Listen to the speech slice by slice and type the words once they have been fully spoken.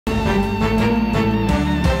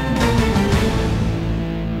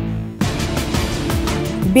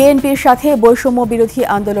বিএনপির সাথে বৈষম্য বিরোধী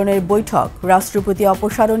আন্দোলনের বৈঠক, রাষ্ট্রপতি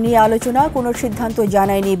অপসারণ নিয়ে আলোচনা, কোনো সিদ্ধান্ত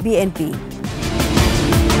জানায়নি বিএনপি।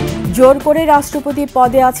 জোর করে রাষ্ট্রপতি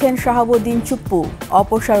পদে আছেন শাহাবুদ্দিন চুপ্পু,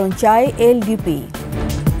 অপসারণ চায় এলডিপি।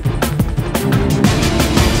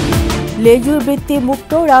 লেজুর বৃত্তি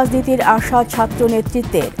মুক্ত রাজনীতির আশা ছাত্র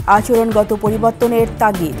নেতৃত্বের, আচরণগত পরিবর্তনের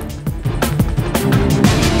তাগিদ।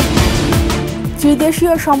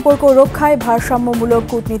 ত্রিদেশীয় সম্পর্ক রক্ষায় ভারসাম্যমূলক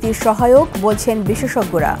কূটনীতির সহায়ক বলছেন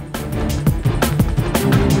বিশেষজ্ঞরা।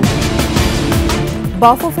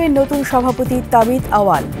 বাফুফের নতুন সভাপতি তাবিদ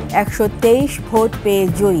আওয়াল 123 ভোট পেয়ে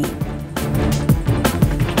জয়ী।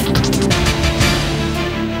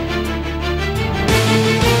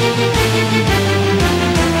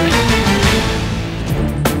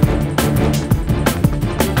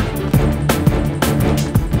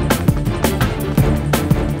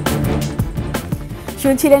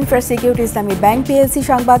 শুনছিলেন ফার্স্ট সিকিউরিটি ইসলামী ব্যাংক পিএলসি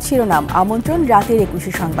সংবাদ শিরোনাম। আমন্ত্রণ রাতের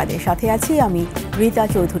 21 সংবাদে, সাথে আছি আমি রীতা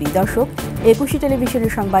চৌধুরী। দর্শক, 21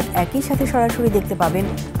 টেলিভিশনের সংবাদ একই সাথে সরাসরি দেখতে পাবেন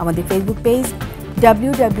আমাদের ফেসবুক পেজ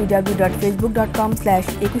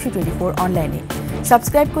www.facebook.com/2124 অনলাইনে।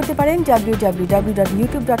 সাবস্ক্রাইব করতে পারেন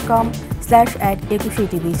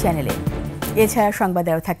www.youtube.com/@21tv চ্যানেলে। এছাড়া সংবাদ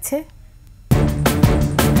আরও থাকছে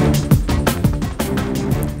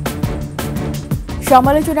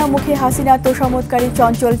সমালোচনার মুখে হাসিনা তোষামতকারী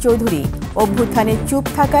চঞ্চল চৌধুরী, অভ্যুত্থানে চুপ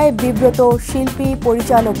থাকায় বিব্রত শিল্পী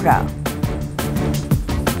পরিচালকরা।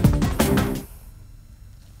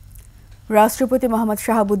 রাষ্ট্রপতি মোহাম্মদ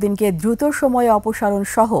শাহাবুদ্দিনকে দ্রুত সময়ে অপসারণ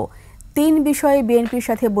সহ 3 বিষয়ে বিএনপির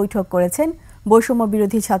সাথে বৈঠক করেছেন বৈষম্য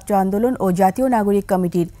বিরোধী ছাত্র আন্দোলন ও জাতীয় নাগরিক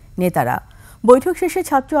কমিটির নেতারা। বৈঠক শেষে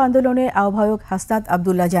ছাত্র আন্দোলনের আহ্বায়ক হাসনাত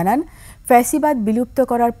আবদুল্লাহ জানান, ফ্যাসিবাদ বিলুপ্ত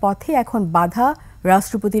করার পথে এখন বাধা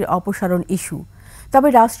রাষ্ট্রপতির অপসারণ ইস্যু। তবে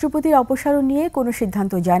রাষ্ট্রপতির অপসারণ নিয়ে কোনো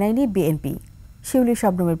সিদ্ধান্ত জানায়নি বিএনপি। শিউলি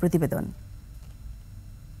শবনমের প্রতিবেদন।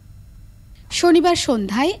 শনিবার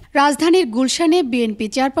সন্ধ্যায় রাজধানীর গুলশানে বিএনপি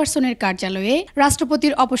চেয়ারপারসনের কার্যালয়ে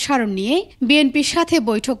রাষ্ট্রপতির অপসারণ নিয়ে বিএনপির সাথে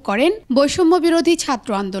বৈঠক করেন বৈষম্য বিরোধী ছাত্র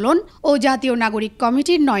আন্দোলন ও জাতীয় নাগরিক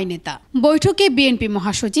কমিটির 9 নেতা। বৈঠকে বিএনপি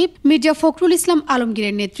মহাসচিব মির্জা ফখরুল ইসলাম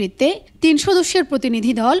আলমগীরের নেতৃত্বে 3 সদস্যের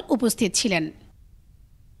প্রতিনিধি দল উপস্থিত ছিলেন।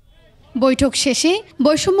 বৈঠক শেষে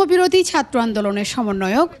বৈষম্য বিরোধী ছাত্র আন্দোলনের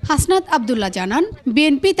সমন্বয়ক হাসনাত আবদুল্লাহ জানান,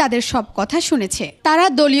 বিএনপি তাদের সব কথা শুনেছে। তারা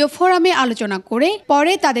দলীয় ফোরামে আলোচনা করে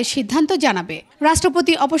পরে তাদের সিদ্ধান্ত জানাবে।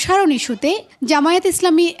 রাষ্ট্রপতি অপসারণ ইস্যুতে জামায়াত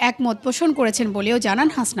ইসলামী একমত পোষণ করেছেন বলেও জানান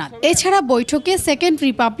হাসনাত। এছাড়া বৈঠকে সেকেন্ড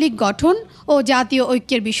রিপাবলিক গঠন ও জাতীয়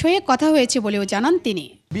ঐক্যের বিষয়ে কথা হয়েছে বলেও জানান তিনি।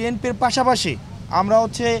 বিএনপির পাশাপাশি আমরা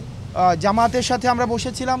জামায়াতের সাথে আমরা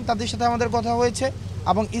বসেছিলাম, তাদের সাথে আমাদের কথা হয়েছে,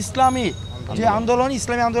 এবং ইসলামী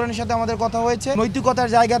আন্দোলনের সাথে আমাদের কথা হয়েছে। নৈতিকতার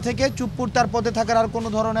জায়গা থেকে চুপ্পুর তার পদে থাকার আর কোনো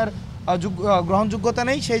ধরনের গ্রহণযোগ্যতা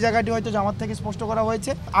নেই, সেই জায়গাটি হয়তো জামাত থেকে স্পষ্ট করা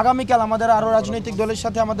হয়েছে। আগামীকাল আমাদের আরও রাজনৈতিক দলের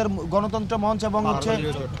সাথে, আমাদের গণতন্ত্র মঞ্চ এবং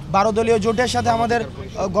 12 দলীয় জোটের সাথে, আমাদের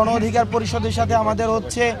গণ অধিকার পরিষদের সাথে আমাদের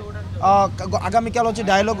আগামীকাল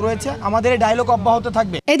ডায়ালগ রয়েছে। আমাদের এই ডায়ালগ অব্যাহত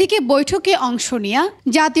থাকবে। এদিকে বৈঠকে অংশ নেয়া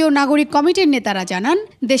জাতীয় নাগরিক কমিটির নেতারা জানান,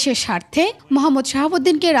 দেশের স্বার্থে মোহাম্মদ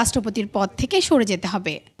শাহাবুদ্দিনকে রাষ্ট্রপতির পদ থেকে সরে যেতে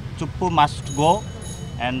হবে। Chuppu must go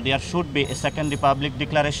and there should be a second republic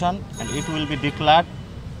declaration and it will be declared.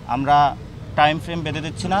 আমরা টাইম ফ্রেম বেঁধে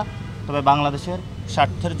দিচ্ছি না, তবে বাংলাদেশের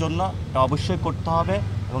স্বার্থের জন্য এটা অবশ্যই করতে হবে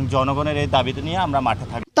এবং জনগণের এই দাবি নিয়ে আমরা মাঠে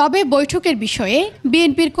থাকব। তবে বৈঠকের বিষয়ে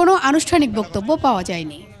বিএনপির কোনো আনুষ্ঠানিক বক্তব্য পাওয়া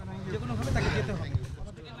যায়নি।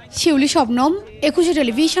 শিউলি শবনম, 21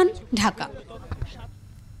 টেলিভিশন, ঢাকা।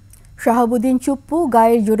 শাহাবুদ্দিন চুপ্পু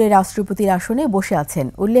গায়ের জোরে রাষ্ট্রপতির আসনে বসে আছেন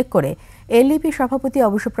উল্লেখ করে এলডিপি সভাপতি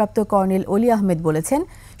অবসরপ্রাপ্ত কর্নেল অলি আহমেদ বলেছেন,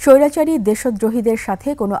 স্বৈরাচারী দেশদ্রোহীদের সাথে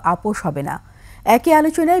কোনো আপোষ হবে না। একই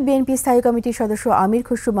আলোচনায় বিএনপি স্থায়ী কমিটির সদস্য আমির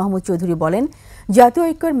খসরু মাহমুদ চৌধুরী বলেন, জাতীয়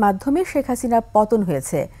ঐক্যের মাধ্যমে শেখ হাসিনার পতন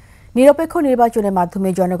হয়েছে, নিরপেক্ষ নির্বাচনের মাধ্যমে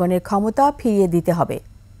জনগণের ক্ষমতা ফিরিয়ে দিতে হবে।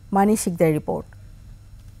 মানি Sikdar report.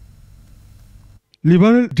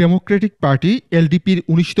 Liberal Democratic party এলডিপির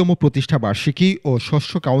 19তম প্রতিষ্ঠা বার্ষিকী ও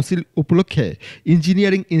ষষ্ঠ কাউন্সিল উপলক্ষে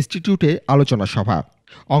ইঞ্জিনিয়ারিং ইনস্টিটিউটে আলোচনা সভা।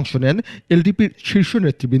 অংশ নেন এলডিপির শীর্ষ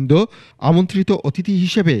নেতৃবৃন্দ। আমন্ত্রিত অতিথি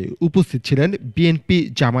হিসেবে উপস্থিত ছিলেন বিএনপি,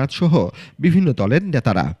 জামায়াত সহ বিভিন্ন দলের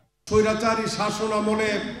নেতারা। স্বৈরাচারী শাসন আমলে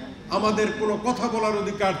আমাদের কোনো কথা বলার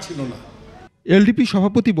অধিকার ছিল না। এলডিপি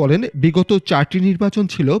সভাপতি বলেন, বিগত 4টি নির্বাচন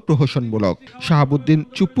ছিল প্রহসনমূলক। শাহাবুদ্দিন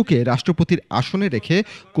চুপ্পুকে রাষ্ট্রপতির আসনে রেখে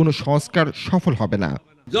কোনো সংস্কার সফল হবে না।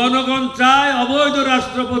 জনগণ চায় অবৈধ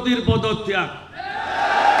রাষ্ট্রপতির পদত্যাগ।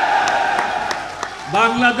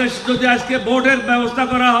 বাংলাদেশ যদি আজকে ভোটের ব্যবস্থা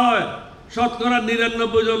করা হয়, শতকরা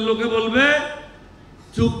 99 জন লোকে বলবে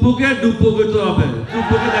চুপ্পুকে ডুপ্পুকে হবে,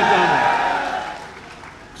 চুপ্পুকে দেখতে হবে।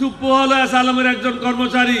 চুপ্পু হলো আসালামের একজন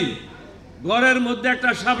কর্মচারী, ঘরের মধ্যে একটা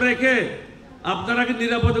সাপ রেখে আপনারা কি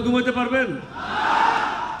নিরাপদে ঘুমাইতে পারবেন?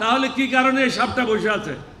 তাহলে কি কারণে এই সাপটা বসে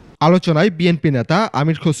আছে? আলোচনায় বিএনপি নেতা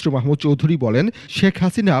আমির খসরু মাহমুদ চৌধুরী বলেন, শেখ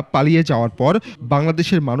হাসিনা পালিয়ে যাওয়ার পর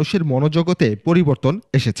বাংলাদেশের মানুষের মনোজগতে পরিবর্তন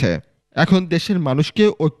এসেছে। এখন দেশের মানুষকে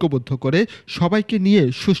ঐক্যবদ্ধ করে সবাইকে নিয়ে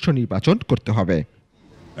সুষ্ঠু নির্বাচন করতে হবে।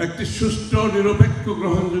 একটি সুষ্ঠু নিরপেক্ষ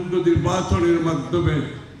গ্রহণযোগ্য নির্বাচনের মাধ্যমে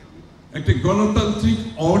একটি গণতান্ত্রিক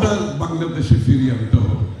অর্ডার বাংলাদেশে ফিরিয়ে আনতে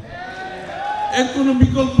হবে, এর কোনো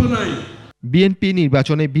বিকল্প নাই। বিএনপি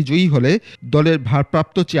নির্বাচনে বিজয়ী হলে দলের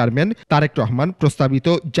ভারপ্রাপ্ত চেয়ারম্যান তারেক রহমান প্রস্তাবিত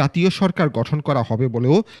জাতীয় সরকার গঠন করা হবে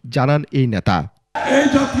বলেও জানান এই নেতা। এই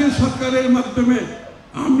জাতীয় সরকারের মাধ্যমে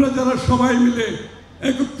আমরা যারা সবাই মিলে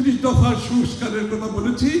 ৩১ দফার সংস্কারের কথা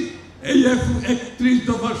বলেছি, এই ৩১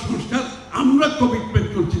 দফার সংস্কার আমরা কমিটমেন্ট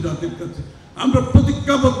করছি জাতির কাছে, আমরা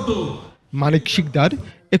প্রতিজ্ঞাবদ্ধ। মানিক শিকদার,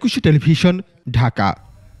 একুশে টেলিভিশন, ঢাকা।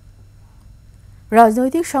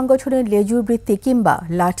 রাজনৈতিক সংগঠনের লেজুর বৃত্তি কিংবা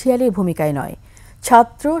লাঠিয়ালের ভূমিকায় নয়,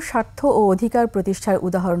 ছাত্র স্বার্থ ও অধিকার প্রতিষ্ঠার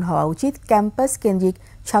উদাহরণ হওয়া উচিত ক্যাম্পাস কেন্দ্রিক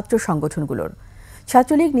ছাত্র সংগঠনগুলোর।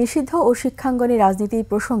 ছাত্রলীগ নিষিদ্ধ ও শিক্ষাঙ্গনে রাজনীতির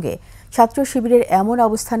প্রসঙ্গে ছাত্র শিবিরের এমন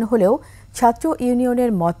অবস্থান হলেও ছাত্র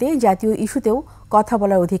ইউনিয়নের মতে জাতীয় ইস্যুতেও কথা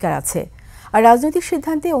বলার অধিকার আছে। আর রাজনৈতিক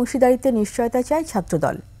সিদ্ধান্তে অংশীদারিত্বের নিশ্চয়তা চায়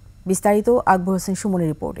ছাত্রদল। বিস্তারিত আকবর হোসেন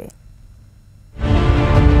সুমনের রিপোর্টে।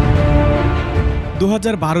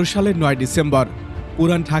 ২০১২ সালের ৯ ডিসেম্বর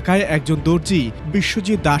পুরান ঢাকায় একজন দর্জি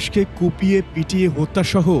বিশ্বজিৎ দাসকে কুপিয়ে পিটিয়ে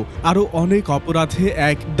হত্যাসহ আরও অনেক অপরাধে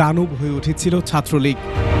এক দানব হয়ে উঠেছিল ছাত্রলীগ।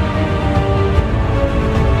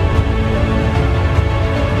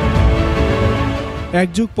 এক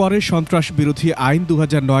যুগ পরে সন্ত্রাস বিরোধী আইন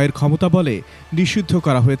 ২০০৯-এর ক্ষমতা বলে নিষিদ্ধ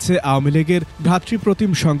করা হয়েছে আওয়ামী লীগের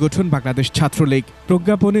ভ্রাতৃপ্রতিম সংগঠন বাংলাদেশ ছাত্রলীগ।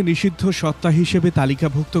 প্রজ্ঞাপনে নিষিদ্ধ সত্তা হিসেবে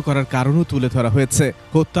তালিকাভুক্ত করার কারণও তুলে ধরা হয়েছে।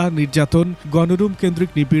 হত্যা, নির্যাতন, গণরুম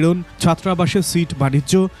কেন্দ্রিক নিপীড়ন, ছাত্রাবাসে সিট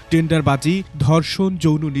বাণিজ্য, টেন্ডারবাজি, ধর্ষণ,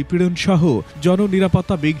 যৌন নিপীড়ন সহ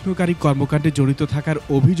জননিরাপত্তা বিঘ্নকারী কর্মকাণ্ডে জড়িত থাকার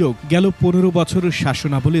অভিযোগ গেল ১৫ বছরের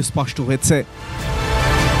শাসনাবলে স্পষ্ট হয়েছে।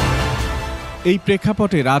 এই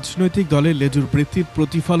প্রেক্ষাপটে রাজনৈতিক দলের লেজুর বৃত্তির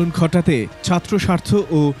প্রতিফলন ঘটাতে ছাত্র স্বার্থ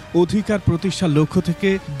ও অধিকার প্রতিষ্ঠার লক্ষ্য থেকে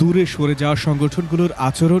দূরে সরে যাওয়া সংগঠনগুলোর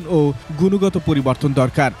আচরণ ও গুণগত পরিবর্তন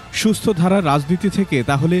দরকার। সুস্থ ধারার রাজনীতি থেকে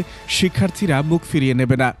তাহলে শিক্ষার্থীরা মুখ ফিরিয়ে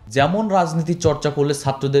নেবে না। যেমন রাজনীতি চর্চা করলে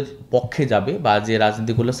ছাত্রদের পক্ষে যাবে বা যে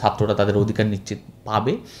রাজনীতি করলে ছাত্ররা তাদের অধিকার নিশ্চিত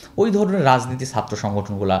পাবে, ওই ধরনের রাজনীতি ছাত্র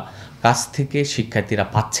সংগঠনগুলা কাছ থেকে শিক্ষার্থীরা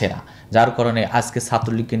পাচ্ছে না, যার কারণে আজকে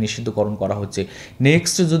ছাত্রলীগকে নিষিদ্ধকরণ করা হচ্ছে।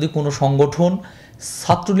 নেক্সট যদি কোনো সংগঠন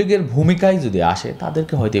ছাত্রলীগের ভূমিকায় যদি আসে,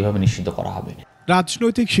 তাদেরকে হয়তো এভাবে নিষিদ্ধ করা হবে।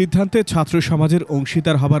 রাজনৈতিক সিদ্ধান্তে ছাত্র সমাজের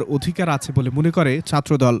অংশীদার হবার অধিকার আছে বলে মনে করে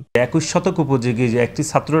ছাত্রদল। ২১ শতক উপযোগী যে একটি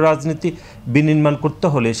ছাত্র রাজনীতি বিনির্মাণ করতে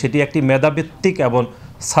হলে সেটি একটি মেধাভিত্তিক এবং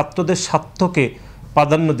ছাত্রদের স্বার্থকে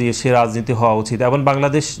প্রাধান্য দিয়ে সে রাজনীতি হওয়া উচিত। এবং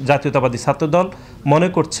বাংলাদেশ জাতীয়তাবাদী ছাত্রদল মনে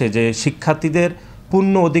করছে যে শিক্ষার্থীদের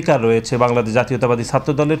পূর্ণ অধিকার রয়েছে বাংলাদেশ জাতীয়তাবাদী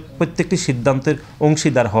ছাত্রদলের প্রত্যেকটি সিদ্ধান্তের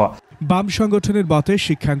অংশীদার হওয়া। বাম সংগঠনের মতে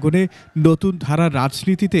শিক্ষাঙ্গনে নতুন ধারার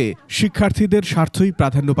রাজনীতিতে শিক্ষার্থীদের স্বার্থই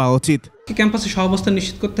প্রাধান্য পাওয়া উচিত। ক্যাম্পাসে সহাবস্থান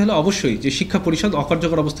নিশ্চিত করতে হলে অবশ্যই যে শিক্ষা পরিষদ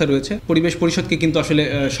অকার্যকর অবস্থায় রয়েছে, পরিবেশ পরিষদকে কিন্তু আসলে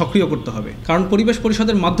সক্রিয় করতে হবে। কারণ পরিবেশ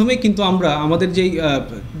পরিষদের মাধ্যমেই কিন্তু আমরা আমাদের যেই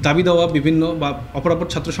দাবি দেওয়া বিভিন্ন বা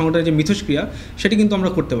অপরাপর ছাত্র সংগঠনের যে মিথস্ক্রিয়া, সেটি কিন্তু আমরা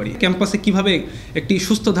করতে পারি। ক্যাম্পাসে কিভাবে একটি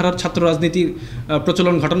সুস্থ ধারার ছাত্র রাজনীতির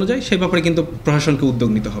প্রচলন ঘটানো যায়, সেই ব্যাপারে কিন্তু প্রশাসনকে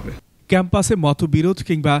উদ্যোগ নিতে হবে। ক্যাম্পাসে মতবিরোধ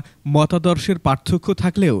কিংবা মতাদর্শের পার্থক্য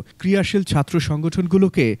থাকলেও ক্রিয়াশীল ছাত্র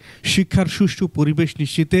সংগঠনগুলোকে শিক্ষার সুষ্ঠু পরিবেশ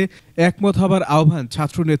নিশ্চিতে একমত হবার আহ্বান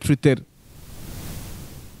ছাত্র নেতৃত্বের।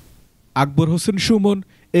 আকবর হোসেন সুমন,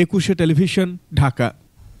 একুশে টেলিভিশন, ঢাকা।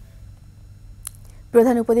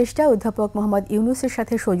 প্রধান উপদেষ্টা অধ্যাপক মোহাম্মদ ইউনূসের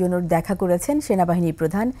সাথে সৌজন্যে দেখা করেছেন সেনাবাহিনী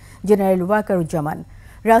প্রধান জেনারেল ওয়াকারুজ্জামান।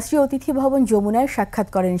 রাষ্ট্রীয় অতিথি ভবন যমুনায় সাক্ষাৎ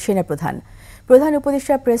করেন সেনাপ্রধান। প্রধান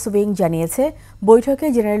উপদেষ্টা প্রেস উইং জানিয়েছে, বৈঠকে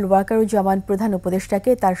জেনারেল ওয়াকারুজ্জামান প্রধান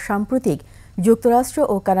উপদেষ্টাকে তার সাম্প্রতিক যুক্তরাষ্ট্র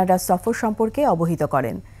ও কানাডা সফর সম্পর্কে অবহিত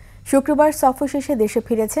করেন। শুক্রবার সফর শেষে দেশে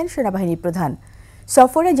ফিরেছেন সেনাবাহিনী প্রধান।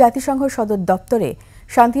 সফরে জাতিসংঘ সদর দপ্তরে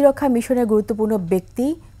শান্তিরক্ষা মিশনের গুরুত্বপূর্ণ ব্যক্তি,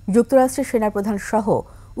 যুক্তরাষ্ট্রের সেনাপ্রধান সহ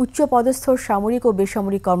উচ্চপদস্থ সামরিক ও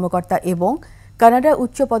বেসামরিক কর্মকর্তা এবং কানাডার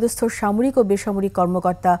উচ্চপদস্থ সামরিক ও বেসামরিক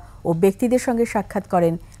কর্মকর্তা ও ব্যক্তিদের সঙ্গে সাক্ষাৎ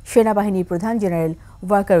করেন সেনাবাহিনী প্রধান জেনারেল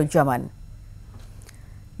ওয়াকারুজ্জামান।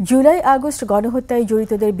 জুলাই আগস্ট গণহত্যায়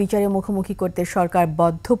জড়িতদের বিচারে মুখোমুখি করতে সরকার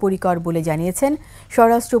বদ্ধপরিকর বলে জানিয়েছেন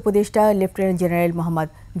স্বরাষ্ট্র উপদেষ্টা লেফটেন্যান্ট জেনারেল মোহাম্মদ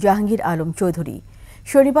জাহাঙ্গীর আলম চৌধুরী।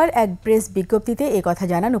 শনিবার এক প্রেস বিজ্ঞপ্তিতে একথা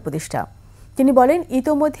জানান উপদেষ্টা। তিনি বলেন,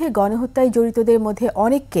 ইতোমধ্যে গণহত্যায় জড়িতদের মধ্যে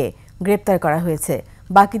অনেককে গ্রেপ্তার করা হয়েছে,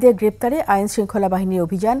 বাকিদের গ্রেপ্তারে আইন শৃঙ্খলা বাহিনীর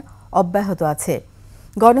অভিযান অব্যাহত আছে।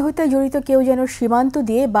 গণহত্যায় জড়িত কেউ যেন সীমান্ত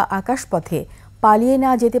দিয়ে বা আকাশপথে পালিয়ে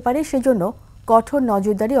না যেতে পারে, সেজন্য কঠোর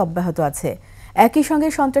নজরদারি অব্যাহত আছে। একই সঙ্গে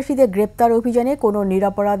সন্ত্রাসীদের গ্রেপ্তার অভিযানে কোনো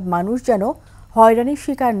নিরপরাধ মানুষ যেন হয়রানির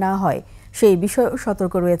শিকার না হয় সেই বিষয়েও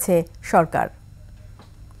সতর্ক রয়েছে সরকার।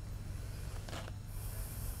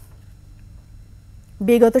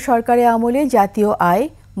 বিগত সরকারের আমলে জাতীয় আয়,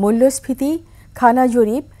 মূল্যস্ফীতি, খানা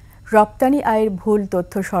জরিপ, রপ্তানি আয়ের ভুল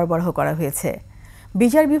তথ্য সরবরাহ করা হয়েছে।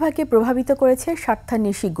 বিচার বিভাগকে প্রভাবিত করেছে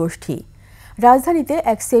স্বার্থান্বেষী গোষ্ঠী। রাজধানীতে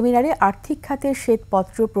এক সেমিনারে আর্থিক খাতের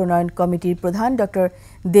শ্বেতপত্র প্রণয়ন কমিটির প্রধান ডক্টর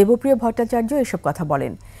দেবপ্রিয় ভট্টাচার্য এসব কথা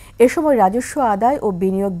বলেন। এ সময় রাজস্ব আদায় ও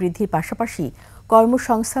বিনিয়োগ বৃদ্ধির পাশাপাশি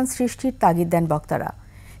কর্মসংস্থান সৃষ্টির তাগিদ দেন বক্তারা।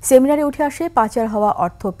 সেমিনারে উঠে আসে পাচার হওয়া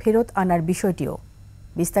অর্থ ফেরত আনার বিষয়টিও।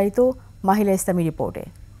 বিস্তারিত মাহিলা ইসলামী রিপোর্টে।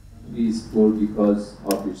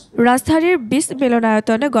 রাজধানীর ২০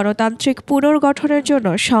 মিলনায়তনে গণতান্ত্রিক পুনর্গঠনের জন্য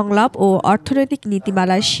সংলাপ ও অর্থনৈতিক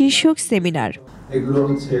নীতিমালার শীর্ষক সেমিনার।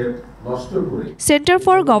 সেন্টার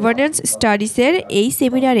ফর গভর্নেন্স স্টাডিজের এই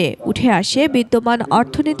সেমিনারে উঠে আসে বিদ্যমান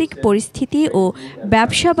অর্থনৈতিক পরিস্থিতি ও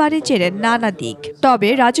ব্যবসা বাণিজ্যের নানা দিক। তবে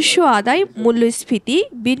রাজস্ব আদায়, মূল্যস্ফীতি,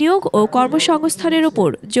 বিনিয়োগ ও কর্মসংস্থানের উপর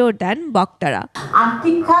জোর দেন বক্তারা।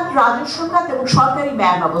 আর্থিক খাত, রাজস্ব খাত এবং সরকারি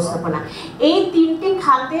ব্যয় ব্যবস্থাপনা, এই তিনটি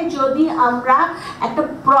খাতে যদি আমরা একটা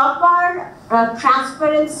প্রপার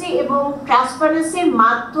ট্রান্সপারেন্সি এবং ট্রান্সপারেন্সির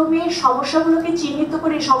মাধ্যমে সমস্যাগুলোকে চিহ্নিত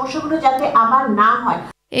করে সমস্যাগুলো যাতে আবার না হয়।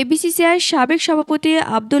 এবিসিসিআই সাবেক সভাপতি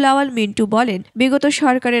আব্দুল আওয়াল মিন্টু বলেন, বিগত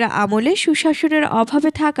সরকারের আমলে সুশাসনের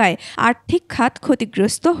অভাবে থাকায় আর্থিক খাত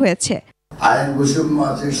ক্ষতিগ্রস্ত হয়েছে। আয়ের বৈষম্য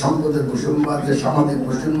আছে, সম্পদের বৈষম্য আছে, সামাজিক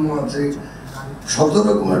বৈষম্য আছে, ১৭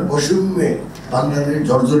 রকমের বৈষম্যে বাংলাদেশ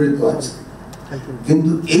জর্জরিত আছে।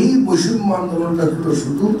 কিন্তু এই বৈষম্য আন্দোলনটা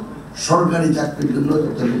শুধু সরকারি চাকরির জন্য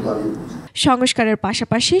যতটুকু আমি সংস্কারের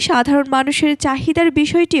পাশাপাশি সাধারণ মানুষের চাহিদার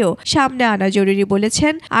বিষয়টিও সামনে আনা জরুরি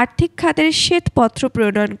বলেছেন আর্থিক খাতের শ্বেতপত্র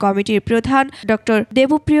প্রণয়ন কমিটির প্রধান ডক্টর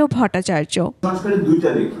দেবপ্রিয় ভট্টাচার্য। সংস্কারের দুইটা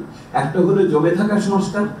দেখি, একটা হলো জমে থাকা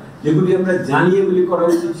সংস্কার, যেগুলি আমরা জানি এগুলি করা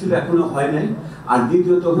উচিত ছিল, এখনো হয় নাই। আর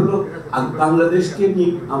দ্বিতীয়ত হলো বাংলাদেশকে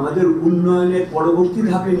আমাদের উন্নয়নের পরবর্তী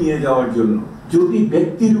ধাপে নিয়ে যাওয়ার জন্য যদি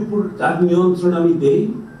ব্যক্তির উপর তার নিয়ন্ত্রণ আমি দেই,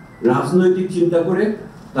 রাজনৈতিক চিন্তা করে,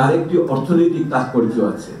 তার একটি অর্থনৈতিক তাৎপর্য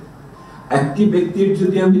আছে। একটি ব্যক্তির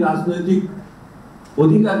যদি আমি রাজনৈতিক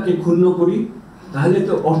অধিকারকে ক্ষুণ্ণ করি, তাহলে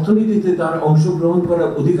তো অর্থনীতিতে তার অংশগ্রহণ করার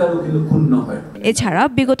অধিকারও কিন্তু ক্ষুণ্ণ হয়। এছাড়া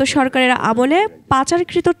বিগত সরকারের আমলে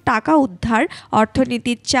পাচারকৃত টাকা উদ্ধার,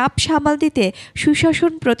 অর্থনীতির চাপ সামাল দিতে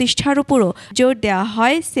সুশাসন প্রতিষ্ঠার উপরও জোর দেওয়া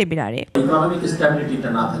হয় সেমিনারে। ইকোনমিক স্ট্যাবিলিটিটা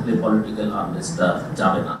না থাকলে পলিটিক্যাল আনরেস্টটা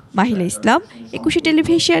যাবে না। মাহিলা ইসলাম, একুশে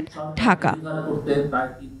টেলিভিশন, ঢাকা।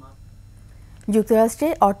 যুক্তরাষ্ট্রে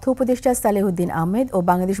অর্থ উপদেষ্টা সালেহুদ্দিন আহমেদ ও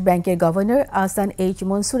বাংলাদেশ ব্যাংকের গভর্নর আহসান এইচ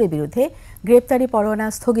মনসুরের বিরুদ্ধে গ্রেপ্তারি পরোয়ানা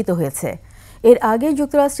স্থগিত হয়েছে। এর আগে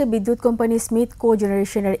যুক্তরাষ্ট্রের বিদ্যুৎ কোম্পানি স্মিথ কো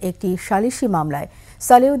জেনারেশনের একটি সালিসি মামলায়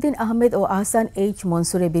সালেহুদ্দিন আহমেদ ও আহসান এইচ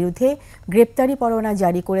মনসুরের বিরুদ্ধে গ্রেপ্তারি পরোয়ানা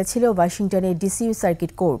জারি করেছিল ওয়াশিংটনের ডিসিইউ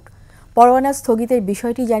সার্কিট কোর্ট। পরোয়ানা স্থগিতের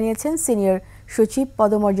বিষয়টি জানিয়েছেন সিনিয়র সচিব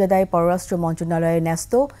পদমর্যাদায় পররাষ্ট্র মন্ত্রণালয়ের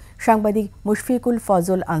ন্যস্ত সাংবাদিক মুশফিকুল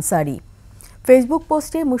ফজল আনসারি। ফেসবুক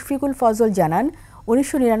পোস্টে মুশফিকুল ফজল জানান,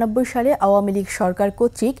 ১৯৯৯ সালে আওয়ামী লীগ সরকার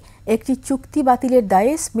কর্তৃক একটি চুক্তি বাতিলের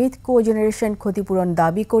দায়ে স্মিথ কো জেনারেশন ক্ষতিপূরণ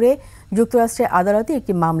দাবি করে যুক্তরাষ্ট্রের আদালতে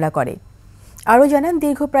একটি মামলা করে। আরও জানান,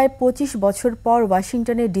 দীর্ঘ প্রায় ২৫ বছর পর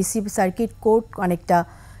ওয়াশিংটনের ডিসি সার্কিট কোর্ট অনেকটা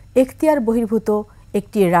এখতিয়ার বহির্ভূত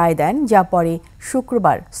একটি রায় দেন, যা পরে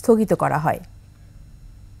শুক্রবার স্থগিত করা হয়।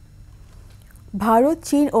 ভারত,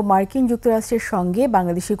 চীন ও মার্কিন যুক্তরাষ্ট্রের সঙ্গে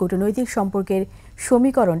বাংলাদেশের কূটনৈতিক সম্পর্কের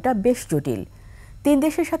সমীকরণটা বেশ জটিল। তিন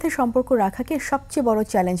দেশের সাথে সম্পর্ক রাখাকে সবচেয়ে বড়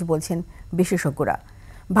চ্যালেঞ্জ বলছেন বিশেষজ্ঞরা।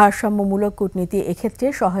 ভারসাম্যমূলক কূটনীতি এক্ষেত্রে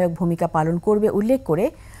সহায়ক ভূমিকা পালন করবে উল্লেখ করে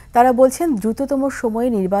তারা বলছেন, দ্রুততম সময়ে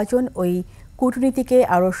নির্বাচন ওই কূটনীতিকে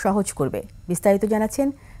আরও সহজ করবে। বিস্তারিত জানাচ্ছেন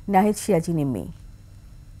নাহিদ সিরাজি নিম্মি।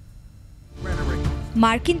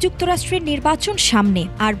 মার্কিন যুক্তরাষ্ট্রের নির্বাচন সামনে,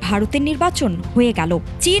 আর ভারতের নির্বাচন হয়ে গেল।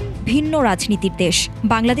 চীন ভিন্ন রাজনীতির দেশ,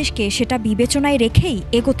 বাংলাদেশকে সেটা বিবেচনায় রেখেই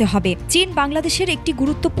এগোতে হবে। চীন বাংলাদেশের একটি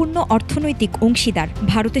গুরুত্বপূর্ণ অর্থনৈতিক অংশীদার।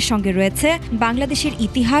 ভারতের সঙ্গে রয়েছে বাংলাদেশের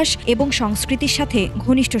ইতিহাস এবং সংস্কৃতির সাথে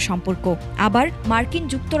ঘনিষ্ঠ সম্পর্ক। আবার মার্কিন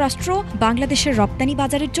যুক্তরাষ্ট্র বাংলাদেশের রপ্তানি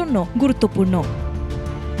বাজারের জন্য গুরুত্বপূর্ণ।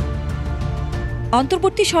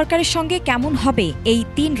 অন্তর্বর্তী সরকারের সঙ্গে কেমন হবে এই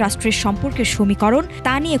তিন রাষ্ট্রের সম্পর্কের সমীকরণ,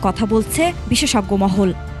 তা নিয়ে কথা বলছে বিশেষজ্ঞ মহল।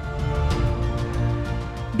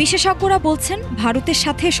 বিশেষজ্ঞরা বলছেন, ভারতের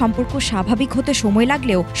সাথে সম্পর্ক স্বাভাবিক হতে সময়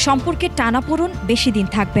লাগলেও সম্পর্কের টানাপোড়েন বেশি দিন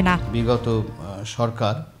থাকবে না। বিগত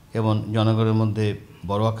সরকার এবং জনগণের মধ্যে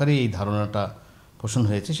বড় আকারে এই ধারণাটা পোষণ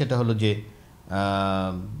হয়েছে, সেটা হলো যে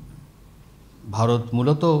ভারত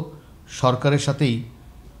মূলত সরকারের সাথেই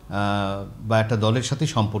বা একটা দলের সাথে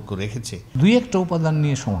সম্পর্ক রেখেছে। দুই একটা উপাদান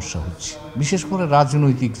নিয়ে সমস্যা হচ্ছে, বিশেষ করে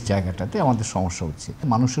রাজনৈতিক জায়গাটাতে আমাদের সমস্যা হচ্ছে।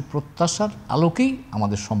 মানুষের প্রত্যাশার আলোকেই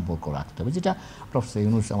আমাদের সম্পর্ক রাখতে হবে, যেটা প্রফেসর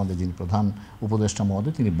ইউনূস আমাদের যিনি প্রধান উপদেষ্টা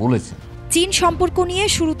মহোদয় তিনি বলেছেন। চীন সম্পর্ক নিয়ে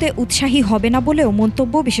শুরুতে উৎসাহী হবে না বলেও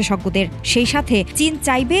মন্তব্য বিশেষজ্ঞদের। সেই সাথে চীন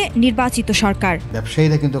চাইবে নির্বাচিত সরকার।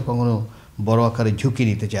 ব্যবসায়ীরা কিন্তু কখনো বড় আকারে ঝুঁকি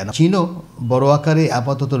নিতে চায় না। চীনও বড় আকারে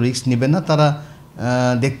আপাতত রিস্ক নেবে না। তারা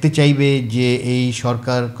দেখতে চাইবে যে এই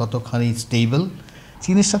সরকার কতখানি স্টেবল।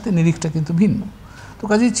 চীনের সাথে নিরিখটা কিন্তু ভিন্ন। তো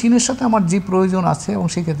কাজেই চীনের সাথে আমার যে প্রয়োজন আছে এবং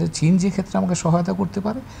সেই ক্ষেত্রে চীন যে ক্ষেত্রে আমাকে সহায়তা করতে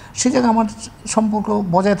পারে সে জায়গায় আমার সম্পর্ক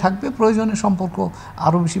বজায় থাকবে, প্রয়োজনে সম্পর্ক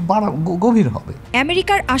আরও বেশি গভীর হবে।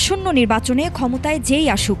 আমেরিকার আসন্ন নির্বাচনে ক্ষমতায় যেই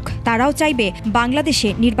আসুক তারাও চাইবে বাংলাদেশে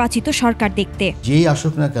নির্বাচিত সরকার দেখতে। যেই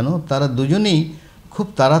আসুক না কেন তারা দুজনেই খুব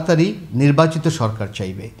তাড়াতাড়ি নির্বাচিত সরকার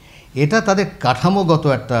চাইবে। এটা তাদের কাঠামোগত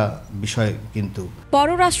একটা বিষয়। কিন্তু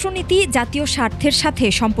পররাষ্ট্রনীতি জাতীয় স্বার্থের সাথে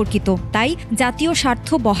সম্পর্কিত, তাই জাতীয় স্বার্থ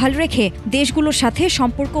বহাল রেখে দেশগুলোর সাথে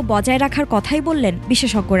সম্পর্ক বজায় রাখার কথাই বললেন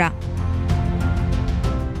বিশেষজ্ঞরা।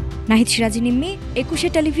 নাহিদ সিরাজি নিম্মি, একুশে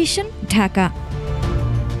টেলিভিশন, ঢাকা।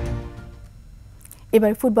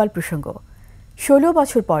 এবার ফুটবল প্রসঙ্গ। 16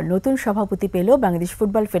 বছর পর নতুন সভাপতি পেল বাংলাদেশ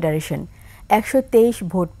ফুটবল ফেডারেশন। 123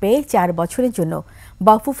 ভোট পেয়ে 4 বছরের জন্য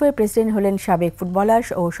বাফুফের প্রেসিডেন্ট হলেন সাবেক ফুটবলার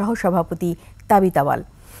ও সহসভাপতি তাবিত আওয়াল।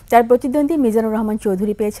 তার প্রতিদ্বন্দ্বী মিজানুর রহমান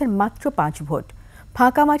চৌধুরী পেয়েছেন মাত্র 5 ভোট।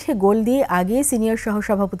 ফাঁকা মাঠে গোল দিয়ে আগে সিনিয়র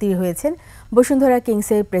সহসভাপতি হয়েছেন বসুন্ধরা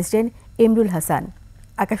কিংসের প্রেসিডেন্ট ইমরুল হাসান।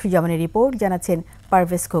 আকাশুজ্জামানের রিপোর্ট, জানাচ্ছেন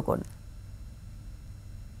পারভেজ খোকন।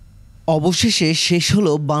 অবশেষে শেষ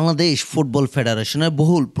হলো বাংলাদেশ ফুটবল ফেডারেশনের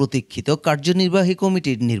বহুল প্রতীক্ষিত কার্যনির্বাহী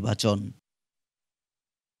কমিটির নির্বাচন।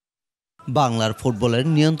 বাংলার ফুটবলের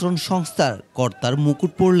নিয়ন্ত্রণ সংস্থার কর্তার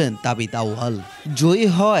মুকুট পরলেন তাবিত আওয়াল। জয়ী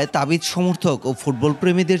হওয়ায় তাবিত সমর্থক ও ফুটবল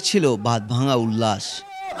প্রেমীদের ছিল বাঁধ ভাঙা উল্লাস।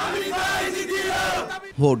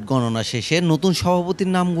 ভোট গণনা শেষে নতুন সভাপতির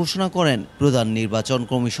নাম ঘোষণা করেন প্রধান নির্বাচন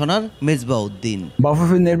কমিশনার মেজবাউদ্দিন।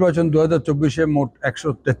 বাফুফের নির্বাচন 2024-এ মোট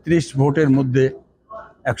 133 ভোটের মধ্যে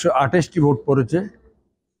 128টি ভোট পড়েছে।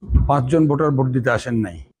 5 জন ভোটার ভোট দিতে আসেন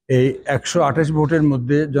নাই। এই 128 ভোটের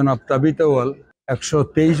মধ্যে জনাব তাবিত আওয়াল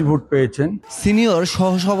 123 ভোট পেয়েছেন। সিনিয়র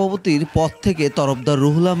সহসভাপতির পদ থেকে তরফদার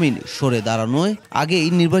রুহুল আমিন সরে দাঁড়ানোয় আগেই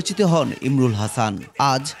নির্বাচিত হন ইমরুল হাসান।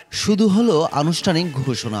 আজ শুধু হলো আনুষ্ঠানিক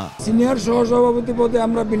ঘোষণা। সিনিয়র সহসভাপতি পদে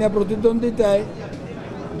আমরা বিনা প্রতিদ্বন্দ্বিতায়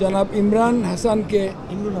জনাব ইমরুল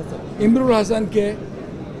হাসানকে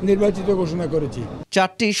নির্বাচিত ঘোষণা করেছি।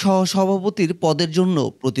 4টি সহসভাপতির পদের জন্য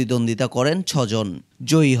প্রতিদ্বন্দ্বিতা করেন 6 জন।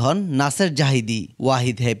 জয়ী হন নাসের জাহিদি,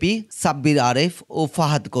 ওয়াহিদ হ্যাপি, সাব্বির আরেফ ও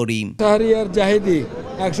ফাহাদ করিম। শাহরিয়ার জাহিদি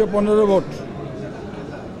 115 ভোট।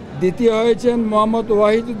 দ্বিতীয় হয়েছেন মোহাম্মদ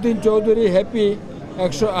ওয়াহিদুদ্দিন চৌধুরী হ্যাপি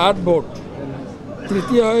 108 ভোট।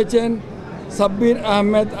 তৃতীয় হয়েছেন সাব্বির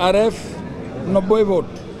আহমেদ আরেফ 90 ভোট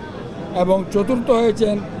এবং চতুর্থ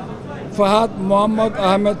হয়েছেন ফাহাদ মোহাম্মদ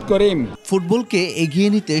আহমেদ করিম। ফুটবলকে এগিয়ে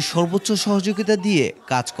নিতে সর্বোচ্চ সহযোগিতা দিয়ে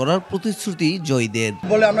কাজ করার প্রতিশ্রুতি জয়ীদের।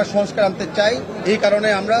 বলে আমরা সংস্কার আনতে চাই, এই কারণে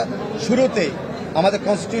আমরা শুরুতে আমাদের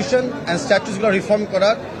কনস্টিটিউশন অ্যান্ড স্ট্যাচুসগুলো রিফর্ম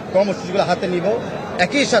করার কর্মসূচিগুলো হাতে নিব।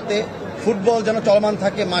 একই সাথে ফুটবল যেন চলমান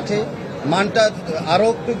থাকে, মানটা আরও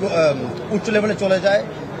একটু উচ্চ লেভেলে চলে যায়,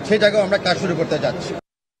 সেই জায়গায় আমরা কাজ শুরু করতে যাচ্ছি।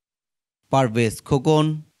 পারভেজ খোকন,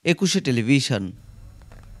 একুশে টেলিভিশন।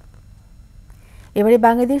 এবারে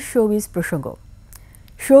বাংলাদেশ শোবিজ প্রসঙ্গ।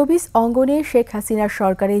 শোবিজ অঙ্গনে শেখ হাসিনার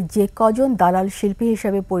সরকারের যে কজন দালাল শিল্পী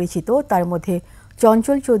হিসাবে পরিচিত তার মধ্যে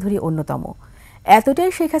চঞ্চল চৌধুরী অন্যতম।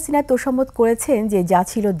 এতটাই শেখ হাসিনা তোষামত করেছেন যে যা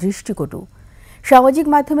ছিল দৃষ্টিকটু। সামাজিক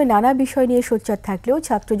মাধ্যমে নানা বিষয় নিয়ে সোচ্চার থাকলেও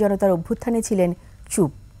ছাত্র জনতার অভ্যুত্থানে ছিলেন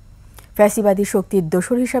চুপ। ফ্যাসিবাদী শক্তির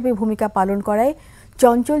দোসর হিসাবে ভূমিকা পালন করায়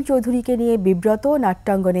চঞ্চল চৌধুরীকে নিয়ে বিব্রত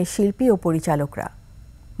নাট্যাঙ্গনের শিল্পী ও পরিচালকরা।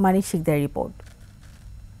 মানিক শিকদারের রিপোর্ট।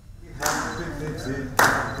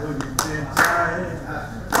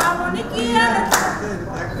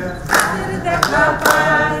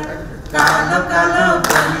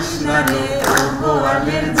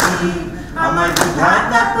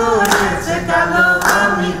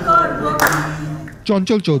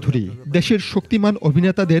 চঞ্চল চৌধুরী দেশের শক্তিমান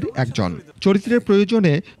অভিনেতাদের একজন। চরিত্রের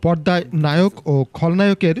প্রয়োজনে পর্দায় নায়ক ও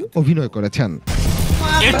খলনায়কের অভিনয় করেছেন।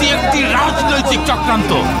 এটি একটি রাজনৈতিক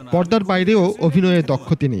চক্রান্ত। পর্দার বাইরেও অভিনয়ে দক্ষ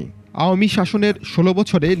তিনি। আওয়ামী শাসনের 16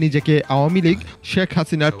 বছরে নিজেকে আওয়ামী লীগ শেখ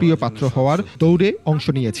হাসিনার প্রিয় পাত্র হওয়ার দৌড়ে অংশ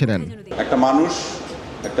নিয়েছিলেন। একটা মানুষ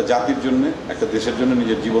একটা জাতির জন্য, একটা দেশের জন্য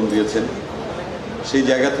নিজের জীবন দিয়েছেন। সেই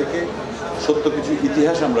জায়গা থেকে সত্য কিছু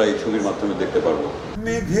ইতিহাস আমরা এই ছবির মাধ্যমে দেখতে পারবো।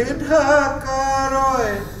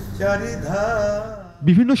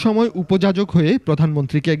 বিভিন্ন সময় উপযাজক হয়ে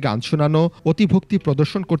প্রধানমন্ত্রীকে গান শোনানো, অতিভক্তি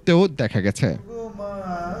প্রদর্শন করতেও দেখা গেছে।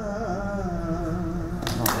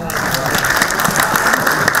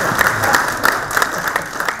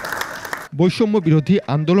 বৈষম্য বিরোধী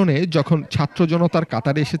আন্দোলনে যখন ছাত্র জনতার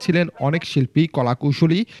কাতারে এসেছিলেন অনেক শিল্পী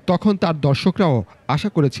কলাকুশলী, তখন তার দর্শকরাও আশা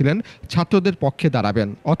করেছিলেন ছাত্রদের পক্ষে দাঁড়াবেন,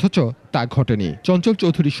 অথচ তা ঘটেনি। চঞ্চল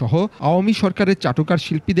চৌধুরী সহ আওয়ামী সরকারের চাটুকার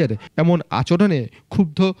শিল্পীদের এমন আচরণে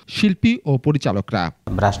ক্ষুব্ধ শিল্পী ও পরিচালকরা।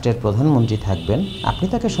 রাষ্ট্রের প্রধানমন্ত্রী থাকবেন, আপনি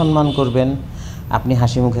তাকে সম্মান করবেন, আপনি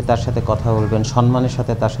হাসি মুখে তার সাথে কথা বলবেন, সম্মানের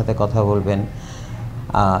সাথে তার সাথে কথা বলবেন,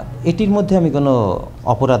 এটির মধ্যে আমি কোনো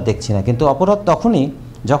অপরাধ দেখছি না। কিন্তু অপরাধ তখনই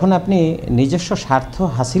যখন আপনি নিজস্ব স্বার্থ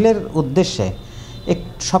হাসিলের উদ্দেশ্যে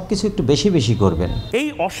সব কিছু একটু বেশি বেশি করবেন। এই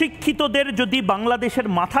অশিক্ষিতদের যদি বাংলাদেশের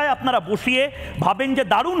মাথায় আপনারা বসিয়ে ভাবেন যে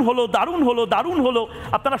দারুণ হলো দারুণ হলো দারুণ হলো,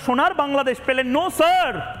 আপনারা সোনার বাংলাদেশ পেলেন, নো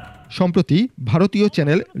স্যার। সম্প্রতি ভারতীয়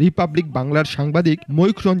চ্যানেল রিপাবলিক বাংলার সাংবাদিক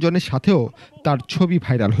ময়ূখ রঞ্জনের সাথেও তার ছবি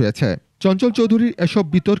ভাইরাল হয়েছে। চঞ্চল চৌধুরীর এসব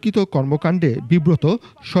বিতর্কিত কর্মকাণ্ডে বিব্রত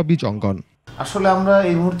সবই জঙ্গন। আসলে আমরা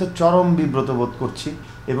এই মুহূর্তে চরম বিব্রত বোধ করছি,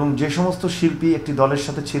 এবং যে সমস্ত শিল্পী একটি দলের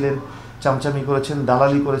সাথে ছিলেন, চামচামি করেছেন,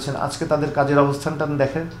 দালালি করেছেন, আজকে তাদের কাজের অবস্থানটা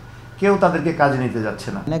দেখেন, কেউ তাদেরকে কাজে নিতে যাচ্ছে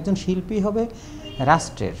না। একজন শিল্পী হবে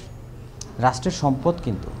রাষ্ট্রের সম্পদ।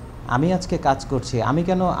 কিন্তু আমি আজকে কাজ করছি, আমি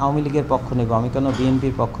কেন আওয়ামী লীগের পক্ষ নেব, আমি কেন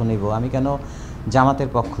বিএনপির পক্ষ নেব, আমি কেন জামাতের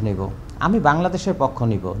পক্ষ নেব? আমি বাংলাদেশের পক্ষ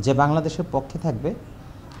নিব। যে বাংলাদেশের পক্ষে থাকবে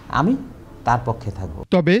আমি তার পক্ষে থাকব।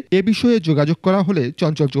 তবে এ বিষয়ে যোগাযোগ করা হলে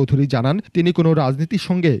চঞ্চল চৌধুরী জানান তিনি কোনো রাজনীতির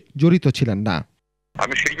সঙ্গে জড়িত ছিলেন না।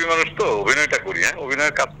 আমি শিল্পী মানুষ, তো অভিনয়টা করি।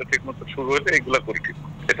 অভিনয়ের কাজটা ঠিক মতো শুরু হলে এগুলা করি, ঠিক।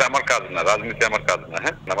 এটা আমার কাজ না, রাজনীতি আমার কাজ না।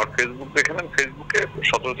 আমার ফেসবুক দেখে নেন, ফেসবুকে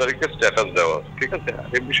 17 তারিখে স্ট্যাটাস দেওয়া, ঠিক আছে।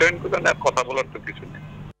 এই বিষয়গুলো না কথা বলার তো কিছু নেই।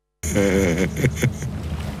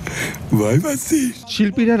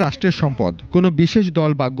 শিল্পীরা রাষ্ট্রের সম্পদ, কোনো বিশেষ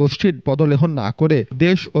দল বা গোষ্ঠীর পদলেহন না করে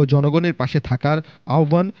দেশ ও জনগণের পাশে থাকার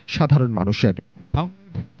আহ্বান সাধারণ মানুষের।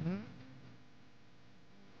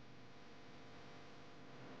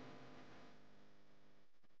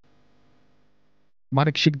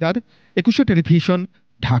 মানিক শিকদার, একুশে টেলিভিশন,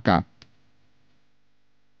 ঢাকা।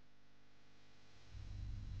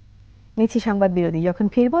 নিচ্ছি সংবাদ বিরতি। যখন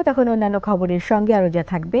ফিরবো তখন অন্যান্য খবরের সঙ্গে আরো যা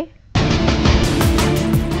থাকবে।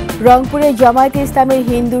 রংপুরে জামায়াতে ইসলামের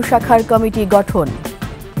হিন্দু শাখার কমিটি গঠন।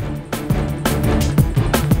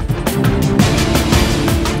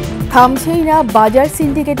 থামছেই না বাজার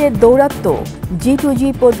সিন্ডিকেটের দৌরাত্ম্য, G2G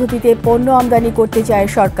পদ্ধতিতে পণ্য আমদানি করতে চায়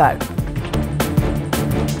সরকার।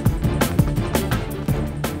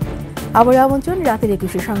 আবার আমন্ত্রণ রাতের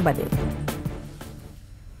 21 সংবাদে।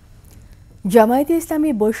 জামায়াতে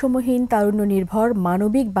ইসলামী বৈষম্যহীন তারুণ্য নির্ভর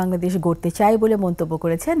মানবিক বাংলাদেশ গড়তে চায় বলে মন্তব্য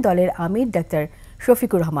করেছেন দলের আমির ডাক্তার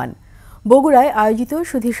শফিকুর রহমান। বগুড়ায় আয়োজিত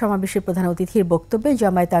সুধী সমাবেশের প্রধান অতিথির বক্তব্যে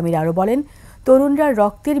জামায়াত আমির আরও বলেন, তরুণরা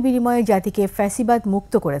রক্তের বিনিময়ে জাতিকে ফ্যাসিবাদ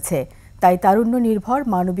মুক্ত করেছে, তাই তারুণ্য নির্ভর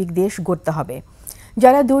মানবিক দেশ গড়তে হবে।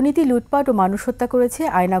 যারা দুর্নীতি, লুটপাট ও মানুষ হত্যা করেছে,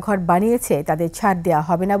 আয়নাঘর বানিয়েছে, তাদের ছাড় দেওয়া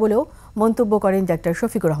হবে না বলেও মন্তব্য করেন ডাক্তার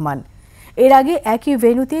শফিকুর রহমান। এর আগে একই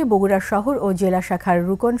ভেন্যুতে বগুড়া শহর ও জেলা শাখার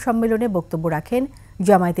রুকন সম্মেলনে বক্তব্য রাখেন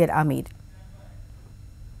জামায়াতের আমির।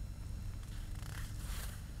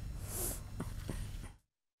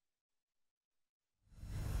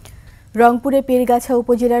 রংপুরে পীরগাছা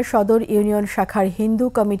উপজেলার সদর ইউনিয়ন শাখার হিন্দু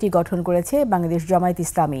কমিটি গঠন করেছে বাংলাদেশ জামায়াত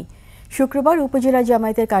ইসলামী। শুক্রবার উপজেলা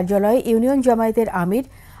জামায়াতের কার্যালয়ে ইউনিয়ন জামায়াতের আমির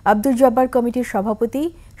আব্দুল জব্বার কমিটির সভাপতি,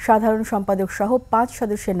 সাধারণ সম্পাদক সহ 5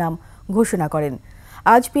 সদস্যের নাম ঘোষণা করেন।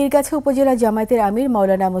 আজ পীরগাছা উপজেলা জামায়াতের আমির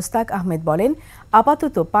মাওলানা মুস্তাক আহমেদ বলেন,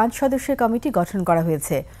 আপাতত 5 সদস্যের কমিটি গঠন করা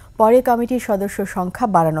হয়েছে, পরে কমিটির সদস্য সংখ্যা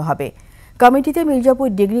বাড়ানো হবে। কমিটিতে মির্জাপুর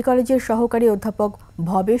ডিগ্রি কলেজের সহকারী অধ্যাপক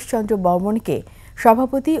ভবেশ চন্দ্র বর্মনকে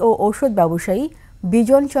সভাপতি ও ঔষধ ব্যবসায়ী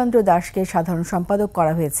বিজন চন্দ্র দাসকে সাধারণ সম্পাদক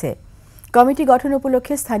করা হয়েছে। কমিটি গঠন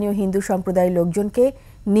উপলক্ষে স্থানীয় হিন্দু সম্প্রদায়ের লোকজনকে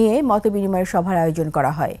নিয়ে মতবিনিময় সভার আয়োজন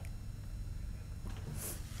করা হয়।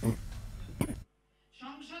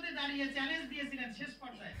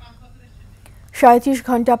 37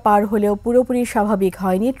 ঘন্টা পার হলেও পুরোপুরি স্বাভাবিক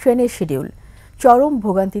হয়নি ট্রেনের শিডিউল, চরম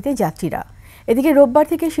ভোগান্তিতে যাত্রীরা। এদিকে রোববার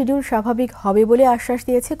থেকে শিডিউল স্বাভাবিক হবে বলে আশ্বাস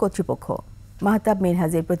দিয়েছে কর্তৃপক্ষ। মাহতাব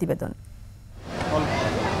মিনহাজের প্রতিবেদন।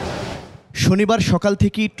 শনিবার সকাল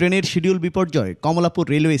থেকেই ট্রেনের শিডিউল বিপর্যয় কমলাপুর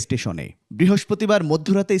রেলওয়ে স্টেশনে। বৃহস্পতিবার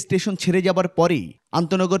মধ্যরাতে স্টেশন ছেড়ে যাবার পরেই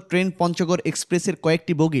আন্তনগর ট্রেন পঞ্চগড় এক্সপ্রেসের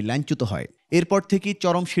কয়েকটি বগি লাইনচ্যুত হয়। এরপর থেকেই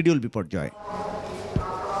চরম শিডিউল বিপর্যয়।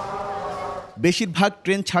 বেশিরভাগ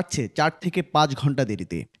ট্রেন ছাড়ছে 4 থেকে 5 ঘন্টা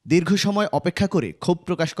দেরিতে। দীর্ঘ সময় অপেক্ষা করে ক্ষোভ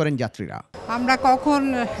প্রকাশ করেন যাত্রীরা। আমরা কখন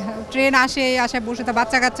ট্রেন আসে, এই আশায় বসে তা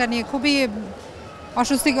বাচ্চা কাচ্চা নিয়ে খুবই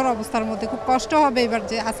অস্বস্তিকর অবস্থার মধ্যে, খুব কষ্ট হবে এবার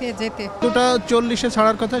যে আজকে যেতে। 2টা 40-এ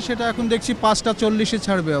ছাড়ার কথা, সেটা এখন দেখছি 5টা 40-এ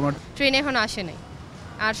ছাড়বে। আমার ট্রেন এখন আসে নাই,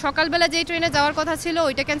 আর সকালবেলা যেই ট্রেনে যাওয়ার কথা ছিল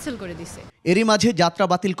ওইটা ক্যান্সেল করে দিছে। এরই মাঝে যাত্রা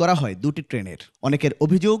বাতিল করা হয় দুটি ট্রেনের। অনেকের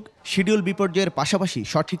অভিযোগ শিডিউল বিপর্যয়ের পাশাপাশি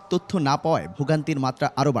সঠিক তথ্য না পাওয়ায় ভোগান্তির মাত্রা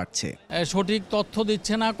আরও বাড়ছে। সঠিক তথ্য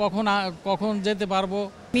দিচ্ছে না, কখন যেতে পারবো।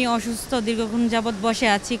 আমি অসুস্থ, দীর্ঘক্ষণ যাবৎ বসে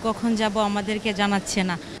আছি, কখন যাব আমাদেরকে জানাচ্ছে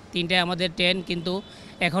না। 3টায় আমাদের ট্রেন, কিন্তু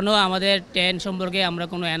এখনও আমাদের ট্রেন সম্পর্কে আমরা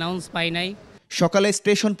কোনো অ্যানাউন্স পাই নাই। সকালে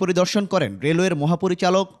স্টেশন পরিদর্শন করেন রেলওয়ের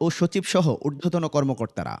মহাপরিচালক ও সচিব সহ ঊর্ধ্বতন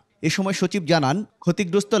কর্মকর্তারা। এ সময় সচিব জানান,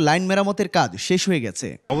 ক্ষতিগ্রস্ত লাইন মেরামতের কাজ শেষ হয়ে গেছে।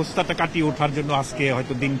 অবস্থাটা কাটিয়ে ওঠার জন্য আজকে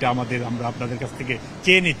হয়তো দিনটা আমরা আপনাদের কাছ থেকে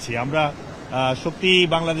চেয়ে নিচ্ছি। আমরা সত্যি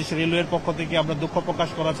বাংলাদেশ রেলওয়ের পক্ষ থেকে আমরা দুঃখ প্রকাশ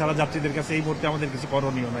করা ছাড়া যাত্রীদের কাছে এই মুহূর্তে আমাদের কিছু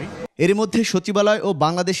করণীয় নাই। এর মধ্যে সচিবালয় ও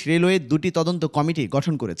বাংলাদেশ রেলওয়ে দুটি তদন্ত কমিটি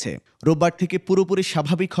গঠন করেছে। রোববার থেকে পুরোপুরি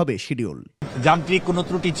স্বাভাবিক হবে শিডিউল। যান্ত্রিক কোনো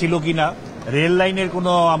ত্রুটি ছিল কিনা, রেল লাইনের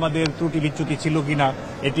কোনো আমাদের ত্রুটি বিচ্যুতি ছিল কিনা,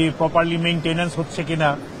 এটি প্রপারলি মেইনটেনেন্স হচ্ছে কিনা,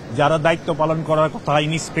 যারা দায়িত্ব পালন করার কথা,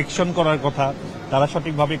 ইন্সপেকশন করার কথা, তারা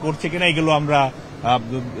সঠিকভাবে করছে কিনা, এগুলো আমরা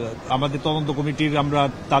আমাদের তদন্ত কমিটির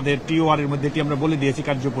তাদের টিওআর এর মধ্যে আমরা বলে দিয়েছি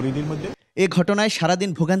কার্যপরিধির মধ্যে। এ ঘটনায় সারাদিন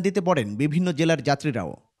ভোগান্তিতে পড়েন বিভিন্ন জেলার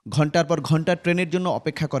যাত্রীরাও। ঘন্টার পর ঘন্টা ট্রেনের জন্য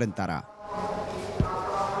অপেক্ষা করেন তারা।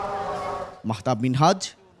 মাহতাব মিনহাজ,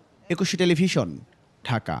 একুশে টেলিভিশন,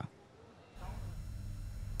 ঢাকা।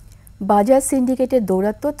 বাজার সিন্ডিকেটের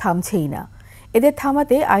দৌরাত্ম্য থামছেই না। এদের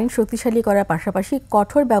থামাতে আইন শক্তিশালী করার পাশাপাশি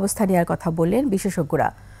কঠোর ব্যবস্থা নেওয়ার কথা বললেন বিশেষজ্ঞরা।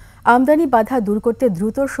 আমদানি বাধা দূর করতে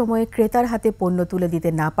দ্রুত সময়ে ক্রেতার হাতে পণ্য তুলে দিতে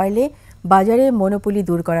না পারলে বাজারে মনোপলি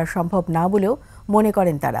দূর করা সম্ভব না বলেও মনে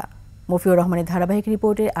করেন তারা। মফিউর রহমানের ধারাবাহিক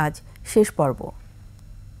রিপোর্টের আজ শেষ পর্ব।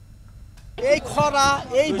 এই খরা,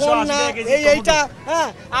 এই বন্যা, এইটা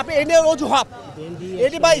আপনি এনে অজুহাত,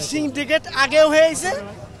 এটি ভাই সিন্ডিকেট আগেও হয়েছে,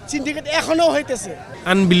 সিন্ডিকেট এখনো হইতেছে।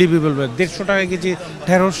 আনবিলিভেবল, 150 টাকা কেজি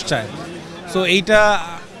ঢেঁড়স চায়। সো এইটা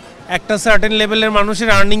একটা সার্টেন লেভেলের মানুষের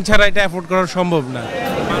আর্নিং ছাড়া এটা অ্যাফোর্ড করা সম্ভব না।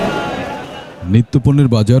 নিত্যপণ্যের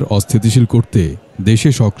বাজার অস্থিতিশীল করতে দেশে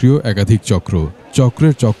সক্রিয় একাধিক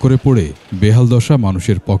চক্রের চক্করে পড়ে বেহাল দশা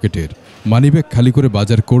মানুষের পকেটের। মানিব্যাগ খালি করে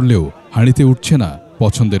বাজার করলেও হাঁড়িতে উঠছে না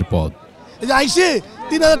পছন্দের পদ।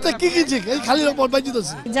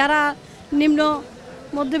 যারা নিম্ন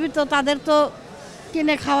মধ্যবিত্ত তাদের তো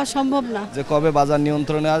কিনে খাওয়া সম্ভব না। যে কবে বাজার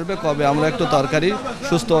নিয়ন্ত্রণে আসবে, কবে আমরা একটু তরকারি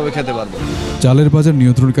সুস্থভাবে খেতে পারবো। চালের বাজার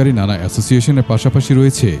নিয়ন্ত্রণকারী নানা অ্যাসোসিয়েশনের পাশাপাশি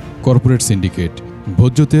রয়েছে কর্পোরেট সিন্ডিকেট।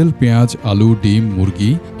 ভোজ্য তেল, পেঁয়াজ, আলু, ডিম,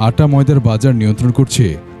 মুরগি, আটা, ময়দার বাজার নিয়ন্ত্রণ করছে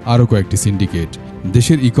আরও কয়েকটি সিন্ডিকেট।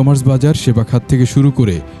 দেশের ই-কমার্স বাজার, সেবা খাত থেকে শুরু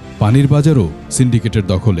করে পানির বাজারও সিন্ডিকেটের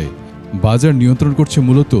দখলে। বাজার নিয়ন্ত্রণ করছে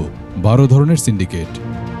মূলত 12 ধরনের syndicate.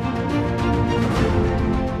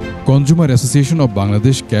 Consumer association of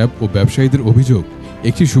Bangladesh cab ও ব্যবসায়ীদের অভিযোগ,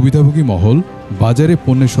 একটি সুবিধাভোগী মহল বাজারে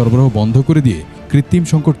পণ্যের সরবরাহ বন্ধ করে দিয়ে কৃত্রিম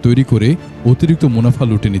সংকট তৈরি করে অতিরিক্ত মুনাফা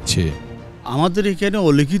লুটে নিচ্ছে। আমাদের এখানে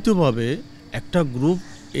অলিখিতভাবে একটা গ্রুপ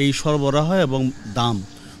এই সরবরাহ এবং দাম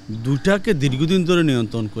দুটাকে দীর্ঘদিন ধরে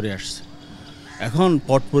নিয়ন্ত্রণ করে আসছে। এখন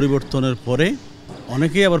পট পরিবর্তনের পরে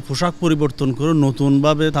অনেকেই আবার পোশাক পরিবর্তন করে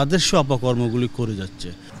নতুনভাবে তাদের সে অপকর্মগুলি করে যাচ্ছে।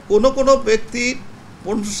 কোনো ব্যক্তির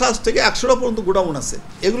 50 থেকে 100টা পর্যন্ত গোডাউন আছে।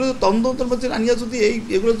 এগুলো তদন্তের মধ্যে আনিয়া যদি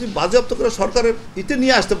এগুলো যদি বাজেয়াপ্ত করে সরকারের ইতে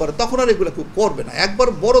নিয়ে আসতে পারে, তখন আর এগুলো কেউ করবে না। একবার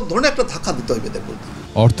বড় ধরনের একটা ধাক্কা দিতে হবে। দেখুন,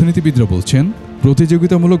 অর্থনীতিবিদরা বলছেন,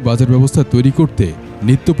 প্রতিযোগিতামূলক বাজার ব্যবস্থা তৈরি করতে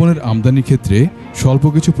নিত্যপণ্যের আমদানির ক্ষেত্রে স্বল্প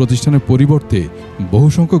কিছু প্রতিষ্ঠানের পরিবর্তে বহু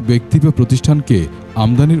সংখ্যক ব্যক্তি বা প্রতিষ্ঠানকে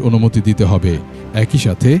আমদানির অনুমতি দিতে হবে। একই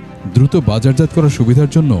সাথে দ্রুত বাজারজাত করার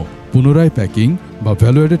সুবিধার জন্য পুনরায় প্যাকিং বা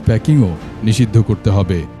ভ্যালু অ্যাডেড প্যাকিংও নিষিদ্ধ করতে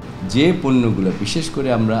হবে। যে পণ্যগুলো বিশেষ করে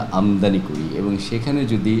আমরা আমদানি করি এবং সেখানে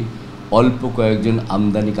যদি অল্প কয়েকজন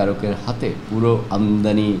আমদানিকারকের হাতে পুরো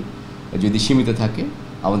আমদানি যদি সীমিত থাকে,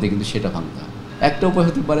 আমাদের কিন্তু সেটা ভাঙতে হবে। একটা উপায়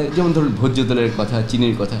হতে পারে, যেমন ধরুন ভোজ্য তেলের কথা,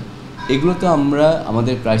 চিনির কথা, এগুলো তো আমরা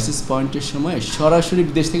আমাদের ক্রাইসিস পয়েন্টের সময় সরাসরি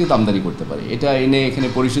বিদেশ থেকে তো আমদানি করতে পারি। এটা এনে এখানে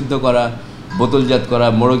পরিশুদ্ধ করা, বোতলজাত করা,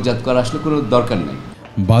 মোড়কজাত করা আসলে কোনো দরকার নেই।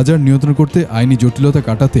 বাজার নিয়ন্ত্রণ করতে আইনি জটিলতা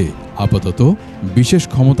কাটাতে আপাতত বিশেষ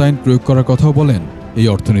ক্ষমতায়ন প্রয়োগ করার কথাও বলেন এই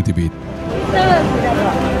অর্থনীতিবিদ।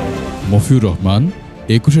 মফিউর রহমান,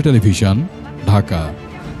 একুশে টেলিভিশন, ঢাকা।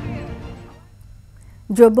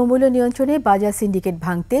 দ্রব্যমূল্য নিয়ন্ত্রণে বাজার সিন্ডিকেট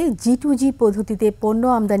ভাঙতে G2G পদ্ধতিতে পণ্য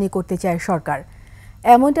আমদানি করতে চায় সরকার,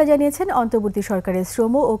 এমনটা জানিয়েছেন অন্তর্বর্তী সরকারের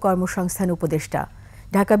শ্রম ও কর্মসংস্থান উপদেষ্টা।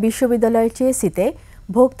 ঢাকা বিশ্ববিদ্যালয়ের চেসিতে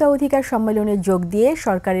ভোক্তা অধিকার সম্মেলনে যোগ দিয়ে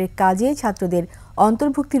সরকারের কাজে ছাত্রদের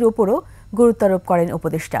অন্তর্ভুক্তির উপরও গুরুত্বারোপ করেন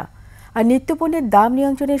উপদেষ্টা। আর নিত্যপণ্যের দাম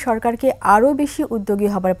নিয়ন্ত্রণে সরকারকে আরও বেশি উদ্যোগী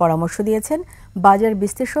হবার পরামর্শ দিয়েছেন বাজার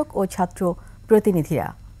বিশ্লেষক ও ছাত্র প্রতিনিধিরা।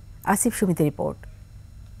 আসিফ সুমিতের রিপোর্ট।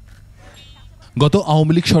 গত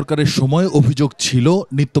আওয়ামী লীগ সরকারের সময় অভিযোগ ছিল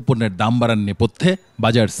নিত্যপণ্যের দাম বাড়ার নেপথ্যে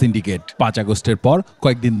বাজার সিন্ডিকেট। 5 আগস্টের পর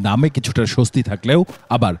কয়েকদিন দামে কিছুটা স্বস্তি থাকলেও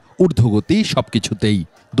আবার ঊর্ধ্বগতি সবকিছুতেই।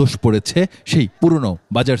 দোষ পড়েছে সেই পুরনো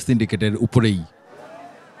বাজার সিন্ডিকেটের উপরেই।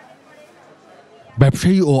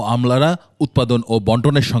 ব্যবসায়ী ও আমলারা উৎপাদন ও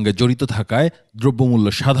বন্টনের সঙ্গে জড়িত থাকায় দ্রব্যমূল্য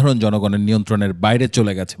সাধারণ জনগণের নিয়ন্ত্রণের বাইরে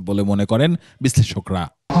চলে গেছে বলে মনে করেন বিশ্লেষকরা।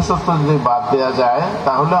 যদি বাদ দেওয়া যায়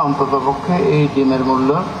তাহলে অন্ততপক্ষে এই ডিমের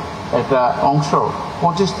মূল্য একটা অংশ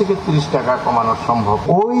 25 থেকে 30 টাকা কমানো সম্ভব।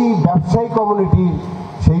 ওই ব্যবসায়ী কমিউনিটির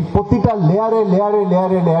সেই প্রতিটা লেয়ারে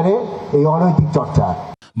এই অনৈতিক চর্চা।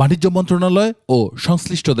 বাণিজ্য মন্ত্রণালয় ও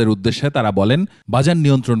সংশ্লিষ্টদের উদ্দেশ্যে তারা বলেন, বাজার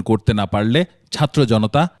নিয়ন্ত্রণ করতে না পারলে ছাত্র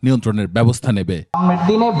জনতা নিয়ন্ত্রণের ব্যবস্থা নেবে। সামনের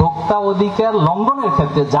দিনে ভোক্তা অধিকার লঙ্ঘনের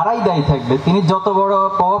ক্ষেত্রে যারাই দায়ী থাকবে, তিনি যত বড়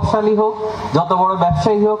প্রভাবশালী হোক, যত বড়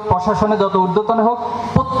ব্যবসায়ী হোক, প্রশাসনে যত ঊর্ধ্বতন হোক,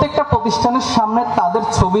 প্রত্যেকটা প্রতিষ্ঠানের সামনে তাদের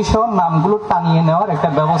ছবি সহ নামগুলো টানিয়ে নেওয়ার একটা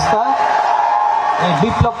ব্যবস্থা এই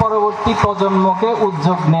বিপ্লব পরবর্তী প্রজন্মকে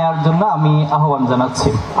উদ্যোগ নেওয়ার জন্য আমি আহ্বান জানাচ্ছি।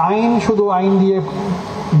 আইন শুধু আইন দিয়ে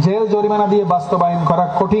জেল জরিমানা দিয়ে বাস্তবায়ন করা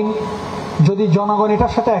কঠিন। যদি জনগণ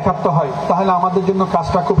এটার সাথে একাত্ম হয় তাহলে আমাদের জন্য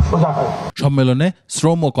কাজটা খুব সোজা হয়। সম্মেলনে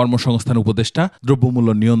শ্রম ও কর্মসংস্থান উপদেষ্টা দ্রব্যমূল্য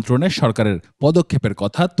নিয়ন্ত্রণে সরকারের পদক্ষেপের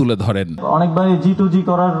কথা তুলে ধরেন। অনেকবারই G2G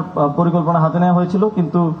করার পরিকল্পনা হাতে নেওয়া হয়েছিল,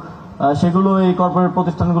 কিন্তু সেগুলো এই কর্পোরেট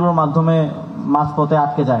প্রতিষ্ঠানগুলোর মাধ্যমে মাঝপথে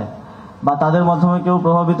আটকে যায় বা তাদের মাধ্যমে কেউ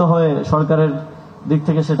প্রভাবিত হয়ে সরকারের দিক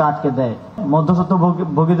থেকে সেটা আটকে দেয়। মধ্যস্বত্ব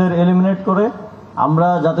ভোগীদের এলিমিনেট করে আমরা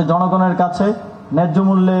যাতে জনগণের কাছে ন্যায্য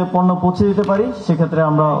মূল্যে পণ্য পৌঁছে দিতে পারি, সেক্ষেত্রে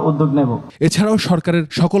আমরা উদ্যোগ নেব। এছাড়াও সরকারের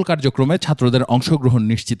সকল কার্যক্রমে ছাত্রদের অংশগ্রহণ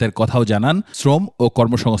নিশ্চিতের কথাও জানান শ্রম ও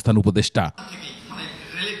কর্মসংস্থান উপদেষ্টা।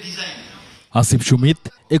 আসিফ সুমিত,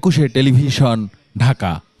 একুশে টেলিভিশন,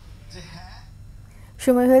 ঢাকা।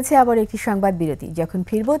 সময় হয়েছে আবার একটি সংবাদ বিরতি। যখন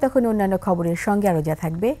ফিরব তখন অন্যান্য খবরের সঙ্গে আরো যা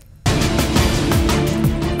থাকবে।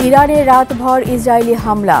 ইরানে রাতভর ইসরায়েলি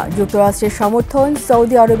হামলা, যুক্তরাষ্ট্রের সমর্থন,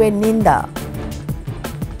 সৌদি আরবের নিন্দা।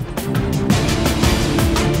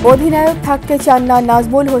 অধিনায়ক থাকতে চান না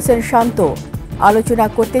নাজমুল হোসেন শান্ত, আলোচনা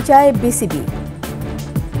করতে চায় বিসিবি।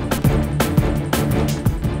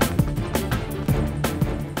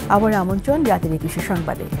 আবার আমন্ত্রণ রাতের 21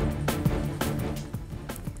 সংবাদে।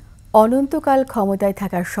 অনন্তকাল ক্ষমতায়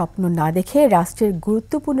থাকার স্বপ্ন না দেখে রাষ্ট্রের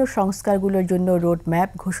গুরুত্বপূর্ণ সংস্কারগুলোর জন্য রোডম্যাপ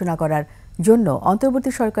ঘোষণা করার জন্য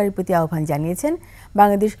অন্তর্বর্তী সরকারের প্রতি আহ্বান জানিয়েছেন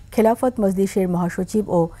বাংলাদেশ খেলাফত মজলিসের মহাসচিব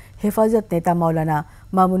ও হেফাজত নেতা মাওলানা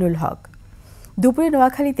মামুনুল হক। দুপুরে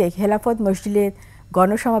নোয়াখালীতে খেলাফত মসজিদের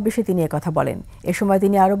গণসমাবেশে তিনি একথা বলেন। এ সময়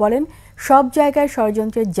তিনি আরও বলেন, সব জায়গায়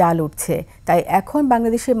ষড়যন্ত্রের জাল উঠছে, তাই এখন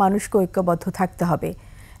বাংলাদেশের মানুষকে ঐক্যবদ্ধ থাকতে হবে।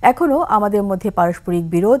 এখনও আমাদের মধ্যে পারস্পরিক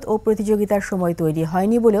বিরোধ ও প্রতিযোগিতার সময় তৈরি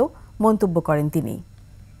হয়নি বলেও মন্তব্য করেন তিনি।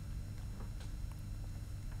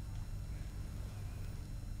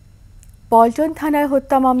 পল্টন থানায়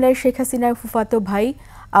হত্যা মামলায় শেখ হাসিনার ফুফাতো ভাই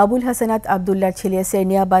আবুল হাসানাত আবদুল্লার ছেলে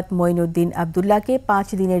সেরনিয়াবাদ মঈনুদ্দিন আবদুল্লাহকে 5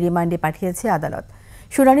 দিনের রিমান্ডে পাঠিয়েছে আদালত।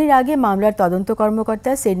 শুনানির আগে মামলার তদন্ত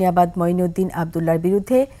কর্মকর্তা সেরনিয়াবাদ মঈনুদ্দিন আবদুল্লার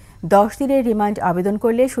বিরুদ্ধে 10 দিনের রিমান্ড আবেদন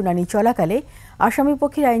করলে শুনানি চলাকালে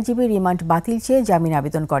আসামিপক্ষের আইনজীবী রিমান্ড বাতিল চেয়ে জামিন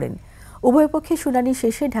আবেদন করেন। উভয় পক্ষের শুনানি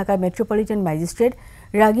শেষে ঢাকার মেট্রোপলিটন ম্যাজিস্ট্রেট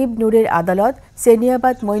রাগিব নূরের আদালত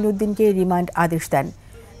সেরনিয়াবাদ মঈনুদ্দিনকে রিমান্ড আদেশ দেন।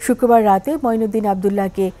 শুক্রবার রাতে মঈনুদ্দিন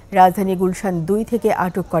আবদুল্লাহকে রাজধানী গুলশান 2 থেকে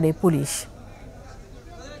আটক করে পুলিশ।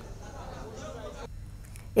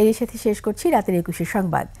 এর সাথে শেষ করছি রাতের 21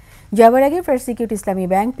 সংবাদ। যাবার আগে ফার্স্ট সিকিউরিটি ইসলামী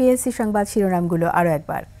ব্যাংক পিএসসি সংবাদ শিরোনামগুলো আরও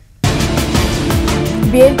একবার।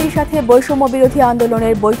 বিএনপির সাথে বৈষম্য বিরোধী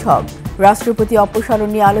আন্দোলনের বৈঠক, রাষ্ট্রপতি অপসারণ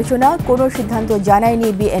নিয়ে আলোচনা, কোনো সিদ্ধান্ত জানায়নি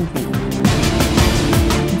বিএনপি।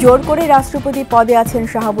 জোর করে রাষ্ট্রপতি পদে আছেন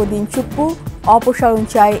শাহাবুদ্দিন চুপ্পু, অপসারণ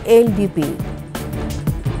চায় এলডিপি।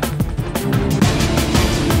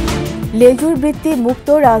 লেজুর বৃত্তি মুক্ত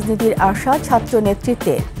রাজনীতির আশা ছাত্র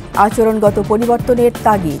নেতৃত্বের, আচরণগত পরিবর্তনের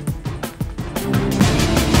তাগিদ।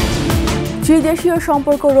 ত্রিদেশীয়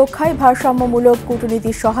সম্পর্ক রক্ষায় ভারসাম্যমূলক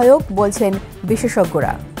কূটনীতি সহায়ক বলছেন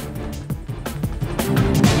বিশেষজ্ঞরা।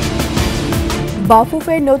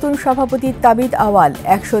 বাফুফের নতুন সভাপতি তাবিদ আওয়াল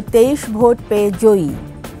 123 ভোট পেয়ে জয়ী।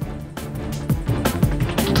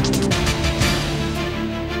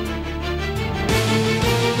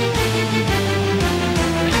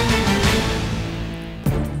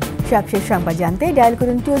 সবশেষ সংবাদ জানতে ডায়াল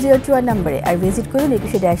করুন 2021 নম্বরে আর ভিজিট করুন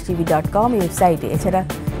ekushey-tv.com ওয়েবসাইটে। এছাড়া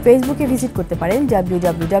ফেসবুকে ভিজিট করতে পারেন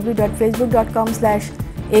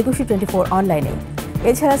www.facebook.com/ekushey24 অনলাইনে।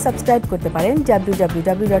 এছাড়া সাবস্ক্রাইব করতে পারেন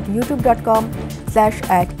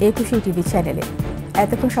www.youtube.com/ekusheytv চ্যানেলে।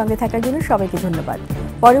 এতক্ষণ সঙ্গে থাকার জন্য সবাইকে ধন্যবাদ।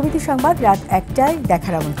 পরবর্তী সংবাদ রাত 1টায়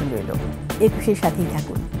দেখার আমন্ত্রণ রইল। একুশের সাথেই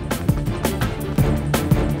থাকুন।